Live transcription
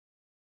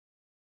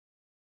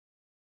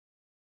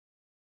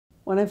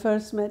When I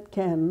first met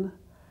Ken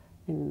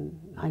in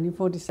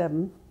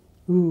 1947,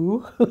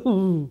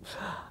 ooh,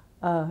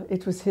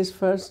 it was his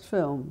first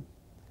film,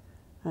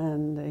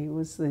 and he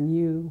was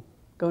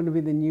going to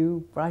be the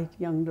new bright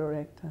young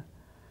director.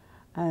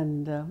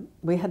 And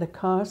we had a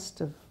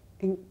cast of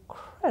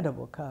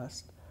incredible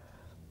cast: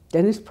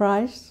 Dennis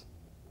Price,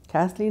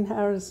 Kathleen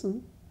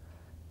Harrison,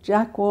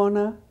 Jack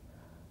Warner,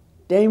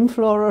 Dame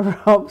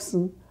Flora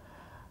Robson,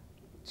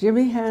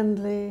 Jimmy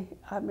Handley.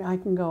 I mean, I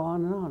can go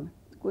on and on.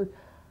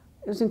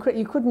 It was incredible.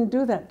 You couldn't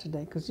do that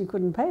today because you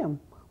couldn't pay them,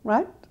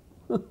 right?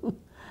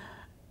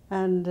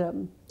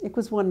 And it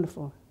was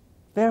wonderful.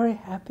 Very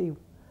happy,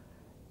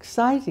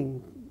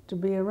 exciting to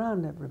be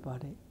around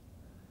everybody.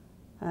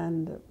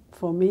 And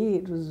for me,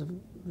 it was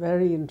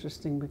very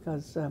interesting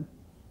because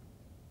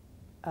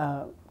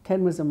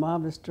Ken was a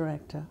marvelous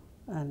director,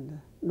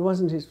 and it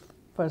wasn't his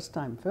first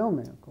time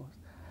filming, of course,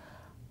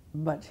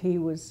 but he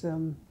was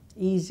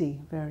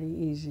easy, very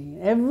easy.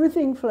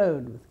 Everything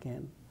flowed with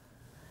Ken.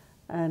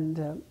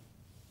 And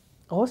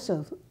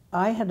also,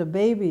 I had a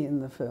baby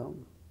in the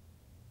film.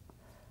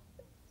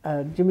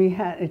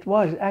 It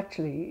was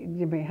actually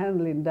Jimmy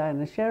Handley and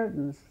Diana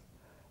Sheridan's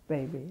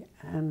baby,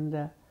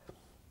 and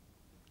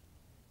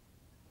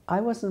I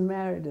wasn't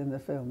married in the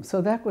film,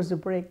 so that was a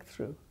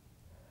breakthrough.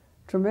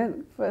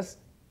 Tremendous, first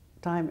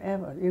time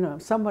ever. You know,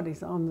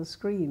 somebody's on the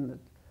screen that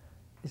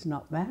is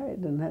not married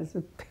and has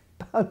a big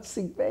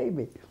bouncing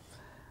baby.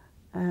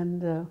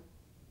 And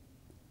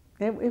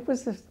it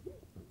was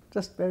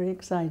just very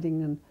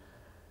exciting.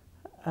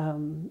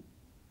 And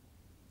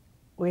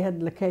we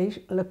had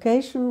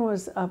location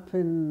was up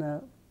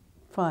in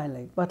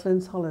Filey,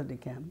 Butlins Holiday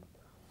Camp,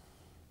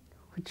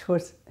 which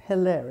was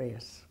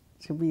hilarious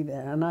to be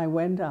there. And I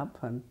went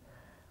up, and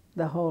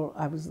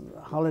I was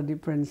the holiday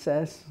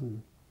princess,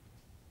 and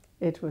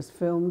it was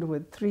filmed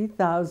with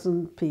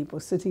 3,000 people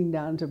sitting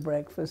down to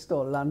breakfast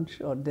or lunch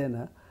or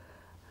dinner,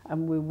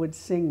 and we would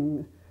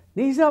sing,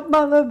 "Knees up,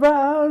 Mother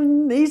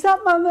Brown, knees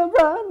up, Mother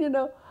Brown," you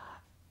know.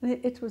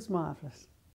 It was marvelous.